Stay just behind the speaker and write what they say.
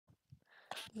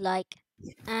like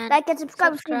and Like and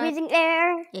subscribe if you're subscribe breathing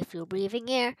air. if you're breathing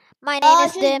air. My name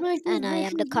is Cheers, Dim, cheers, cheers, and I cheers,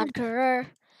 am the cheers, cheers. conqueror.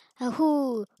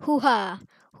 Hoo ha,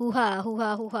 hoo ha, hoo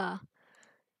ha, hoo ha,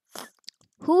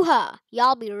 hoo ha.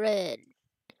 Y'all be red.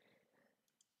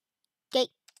 Okay,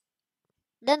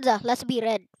 Denza, let's be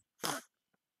red.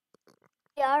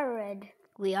 We are red.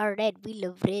 We are red. We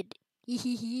love red.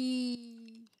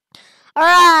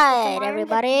 Get some Alright, iron.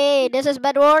 everybody. This is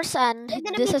Bedwars, We're and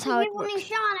gonna this be is how it speedrunning works.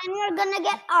 Sean, and we're gonna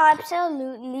get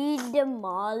absolutely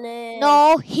demolished.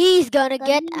 No, he's gonna Cause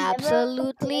get we never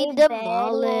absolutely played Bed Wars.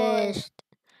 demolished.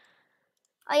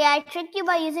 Oh yeah, I tricked you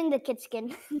by using the kid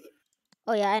skin.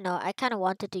 Oh yeah, I know. I kind of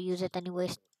wanted to use it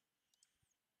anyways.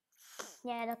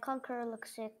 Yeah, the Conqueror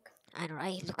looks sick. I know,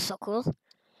 right? It looks so cool.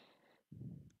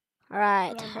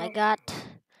 Alright, Yeah, I bro. got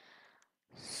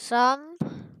some.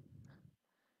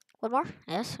 One more?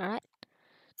 Yes, alright.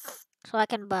 So I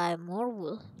can buy more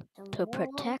wool Some to more.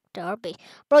 protect our base.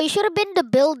 Bro, you should have been the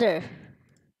builder.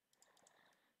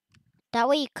 That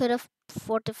way you could have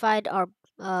fortified our,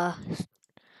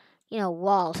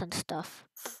 walls and stuff.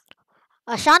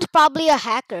 Sean's probably a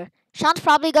hacker. Sean's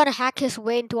probably gonna hack his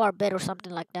way into our bed or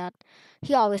something like that.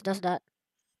 He always does that.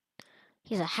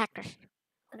 He's a hacker.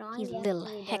 But on, He's a yes, little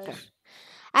he hacker. does.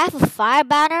 I have a fire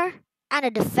banner and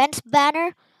a defense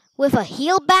banner with a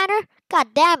heal banner.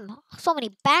 God damn, so many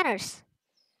banners.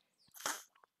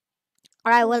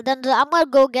 Alright, well then I'm gonna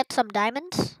go get some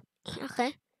diamonds.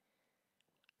 Okay.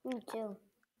 Me too.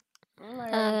 I'm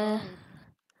already Uh, going.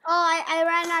 Oh, I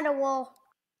ran out of wool.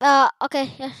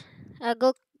 okay, yes.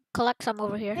 Go collect some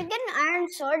over here. If you get an iron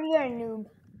sword, you're a noob.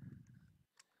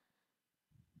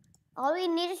 All we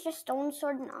need is just stone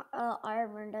sword and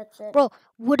armor, and that's it. Bro,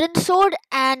 wooden sword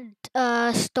and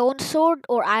stone sword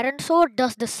or iron sword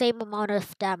does the same amount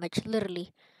of damage,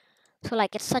 literally. So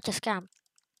like it's such a scam.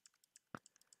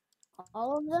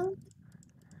 All of them?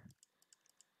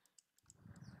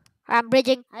 I'm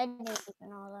bridging. I didn't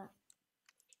even all that.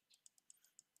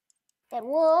 Get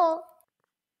wool.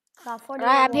 Got 48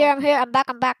 Alright, wool. I'm here, I'm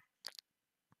back.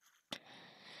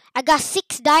 I got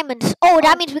 6 diamonds. Oh,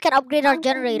 that means we can upgrade our I'm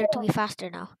generator to wool. be faster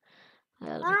now.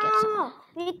 Let me get some. No,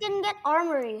 we can get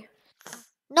armory.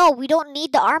 No, we don't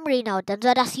need the armory now.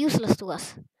 That's useless to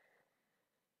us.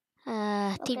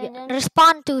 Okay, then.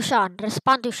 Respond to Sean.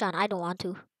 Respond to Sean. I don't want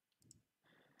to.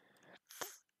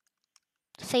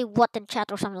 Say what in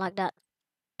chat or something like that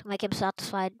to make him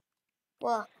satisfied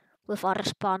What? with our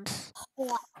response.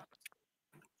 What?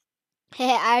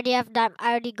 Hey, I already have I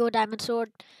already go diamond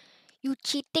sword. You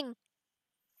cheating.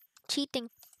 Cheating.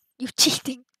 You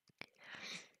cheating.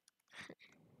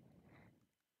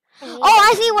 Oh,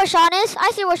 I see where Sean is.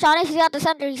 I see where Sean is. He's at the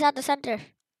center. He's at the center.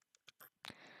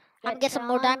 I'm gonna get some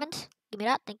more Sean. diamonds. Give me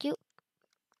that. Thank you.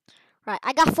 Right,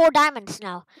 I got 4 diamonds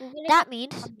now. That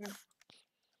means, armor.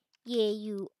 yeah,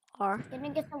 you are. Can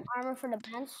you get some armor for the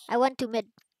bench? I went to mid.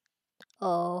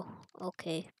 Oh,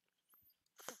 okay.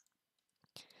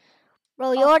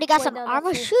 Bro, you already got wait, some no,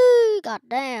 armor? that's you. Shoo,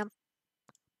 goddamn.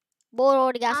 Boy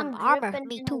already got some I'm armor. dripping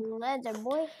Me in too. leather,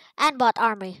 boy. And bought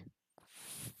armor.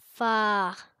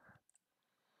 Fuck.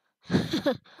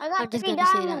 I I'm got just 3 gonna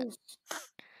say that. diamonds.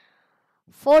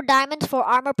 4 diamonds for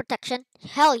armor protection.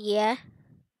 Hell yeah.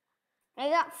 I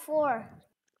got 4.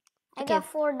 I Okay. got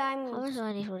 4 How much diamonds. do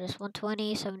I need for this?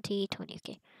 120, 70, 20.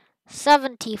 Okay.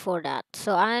 70 for that.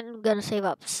 So I'm gonna save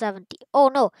up 70. Oh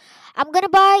no. I'm gonna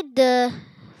buy the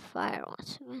fire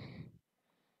ones.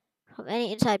 From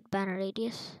any inside banner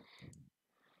radius.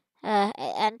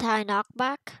 Anti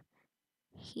knockback.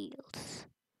 Heals.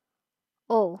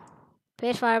 Oh.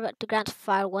 Place fire to grant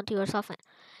fire one to yourself.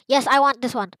 Yes, I want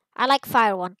this one. I like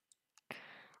fire one.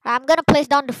 I'm gonna place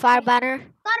down the fire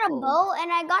banner. Got a Oh, bow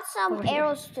and I got some over here.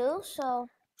 arrows too, so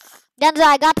Denza,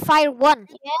 I got fire one.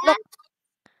 yeah. Look,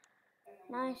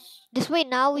 Nice. this way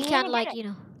now we We can need to like, get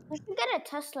it. We should get a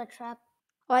Tesla trap.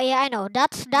 Oh yeah, I know.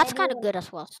 That's Maybe kind of good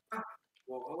as well.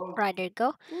 Right, there you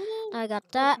go. Now I got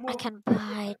that. I can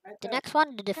buy the next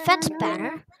one, the defense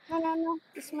banner. No.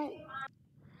 This might.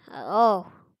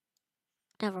 Oh,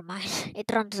 never mind.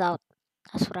 It runs out.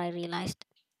 That's what I realized.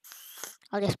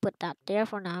 I'll just put that there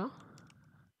for now.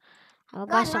 I'll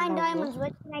buy Got some 9 more diamonds. wool.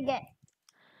 What can I get?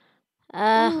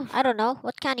 I don't know.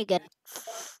 What can you get?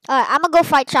 Alright, I'm gonna go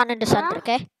fight Sean in the center,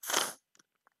 okay?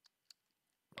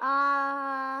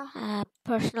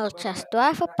 Personal chest. Do I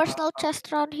have a personal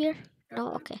chest around here?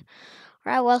 No? Okay.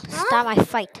 Alright, well, it's time I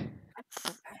fight.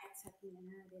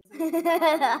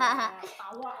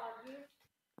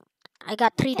 I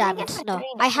got 3 Can I get diamonds. my No,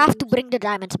 3 I have to diamonds? bring the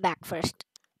diamonds back first.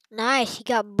 Nice, he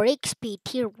got break speed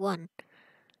tier 1.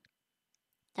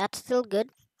 That's still good.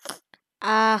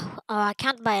 I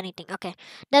can't buy anything. Okay.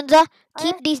 Denza,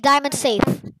 keep Alright, these diamonds fine, safe.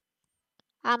 fine.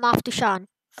 I'm off to Sean.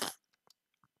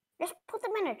 Just put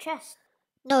them in a chest.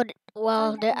 No, Sean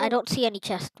well, can I do. don't see any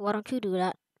chest. Why don't you do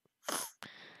that?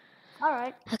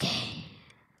 Alright. Okay.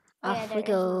 Oh yeah, Off we there is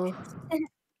no go. chest.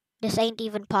 This ain't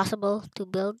even possible to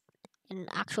build in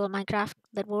actual Minecraft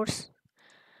bedwars.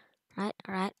 Right,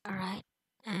 alright, alright.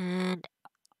 And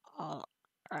all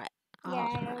right, Yeah, all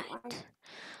right.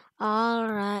 I,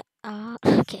 Alright,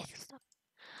 okay, stop.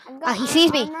 I've Ah, got he iron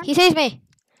sees me! armor. He sees me!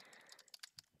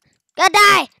 Go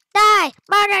die! Die!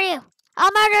 Murder you!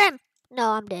 I'll murder him!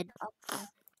 No, I'm dead. Okay.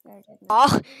 You're dead now.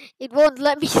 Oh, it won't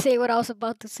let me say what I was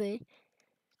about to say.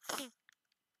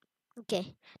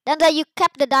 Okay. Then you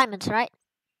kept the diamonds, right?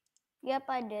 Yep,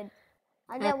 I did.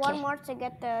 I get one Okay. more to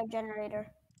get the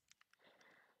generator.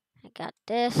 I got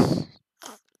this.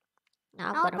 Now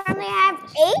I'm Now gonna apparently I fortify have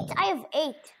this. 8. I have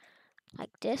 8.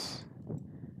 Like this.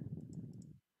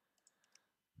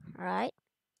 Right.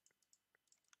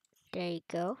 There you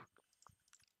go.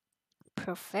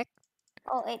 Perfect.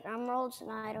 Oh, 8 emeralds.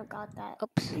 No, I don't got that.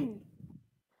 Oops.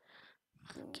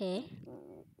 Okay.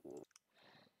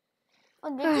 Oh,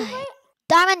 did you Alright. wait?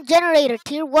 Diamond generator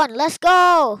tier 1. Let's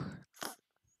go!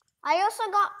 I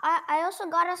also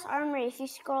got us armory if you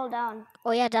scroll down.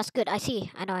 Oh yeah, that's good. I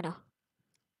see. I know.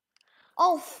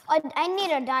 Oh, I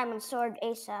need a diamond sword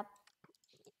ASAP.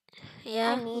 I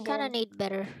Yeah, we need kinda it. need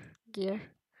better gear.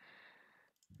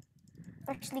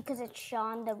 Especially because it's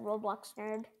Sean, the Roblox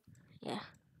nerd. Yeah.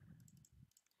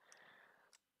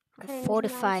 I'm Cringe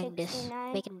fortifying this.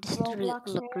 969. Making this Roblox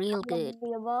look nerd. real All good. of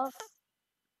the above.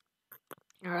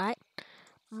 Alright.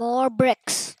 More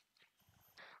bricks.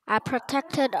 I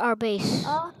protected our base.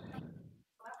 Oh,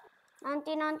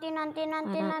 nanti nanti nanti Why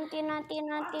nanti not? nanti nanti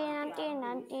nanti nanti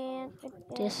nanti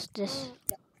This, this,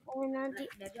 nanti.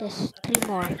 this. 3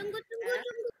 more. Tunggu tunggu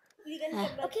tunggu. Yeah.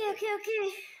 Okay okay okay.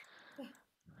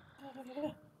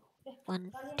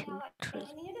 1, 2, 3.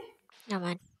 Never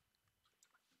mind.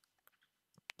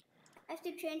 I have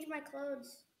to change my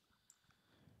clothes.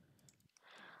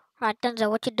 Alright, Denza,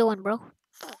 what you doing, bro?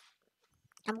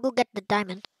 I'm gonna get the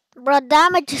diamond. Bro,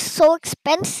 damage is so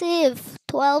expensive.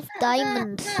 12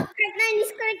 diamonds. Correct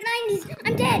 90s, correct 90s.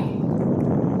 I'm dead.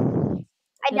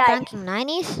 I You're died. cranking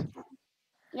 90s?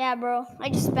 Yeah, bro. I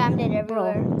just spammed it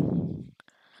everywhere. Bro,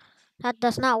 that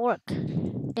does not work.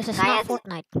 This is not Kaya?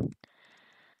 Fortnite.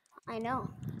 I know.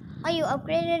 Oh, you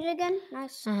upgraded it again?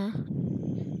 Nice. Uh-huh.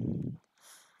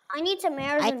 I need some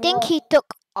arrows I and think wool. he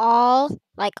took all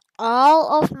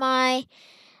of my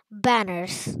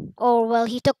banners. Or, well,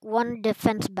 he took one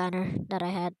defense banner that I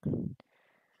had.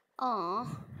 Aw.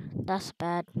 That's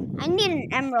bad. I need an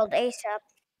emerald ASAP.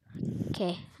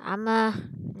 Okay,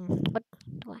 what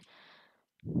do I...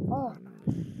 Oh.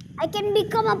 I can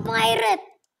become a pirate.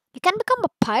 You can become a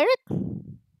pirate?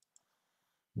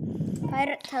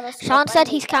 Pirate telescope. Sean I said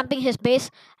need he's that. camping his base.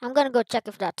 I'm gonna go check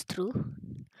if that's true.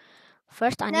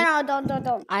 First, I No, need no,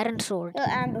 don't. iron sword. He'll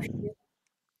ambush you.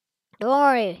 Don't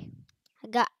worry. I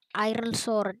got iron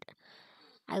sword.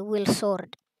 I will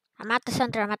sword. I'm at the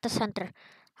center. I'm at the center.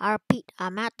 I repeat,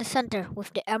 I'm at the center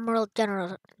with the emerald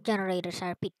generators. I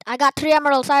repeat. I got 3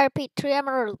 emeralds. I repeat, 3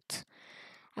 emeralds.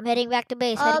 I'm heading back to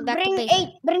base. Heading back to Bring base. 8.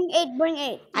 Bring 8. Bring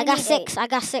 8. I You got need 6. 8. I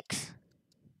got 6.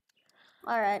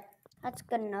 Alright. That's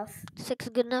good enough. 6 is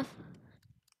good enough.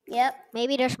 Yep.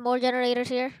 Maybe there's more generators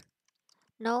here.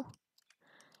 No?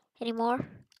 Any more?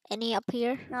 Any up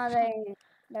here? No, there ain't.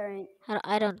 There ain't.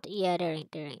 I don't. Yeah, there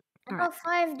ain't. There ain't. I All right. got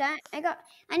 5.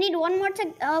 I need one more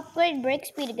to upgrade break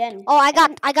speed again. Oh, I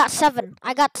can got 7.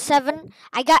 I got 7.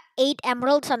 I got 8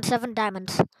 emeralds and 7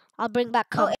 diamonds. I'll bring back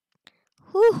Oh, come.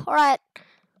 Whew, alright.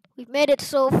 We've made it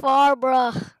so far,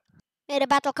 bruh. May the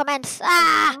battle commence.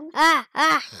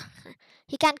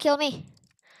 He can't kill me.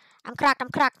 I'm cracked. I'm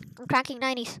cranking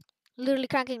 90s. Literally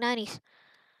cranking 90s.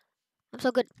 I'm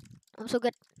so good. I'm so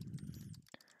good.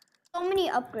 so many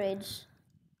upgrades.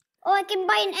 Oh, I can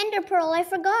buy an ender pearl. I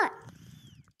forgot.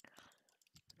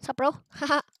 What's up, bro?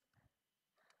 Haha.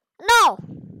 No!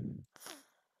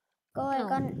 Go, I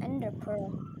got an No. ender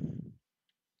pearl.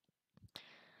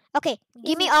 Okay,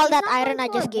 give me all He's that not iron going I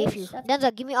to our just gave you. base. That's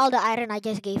Denza, give me all the iron I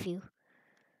just gave you.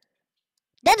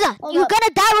 Denza, Hold you're up. gonna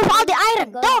die with all the I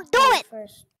iron. go Don't do it!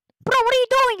 first. Bro, what are you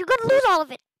doing? You're gonna lose all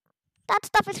of it. That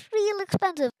stuff is real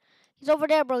expensive. He's over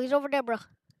there, bro. He's over there, bro.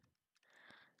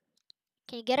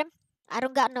 Can you get him? I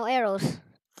don't got no arrows.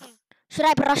 Should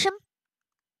I brush him?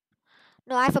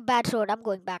 No, I have a bad sword. I'm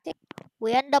going back.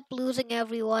 We end up losing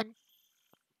everyone.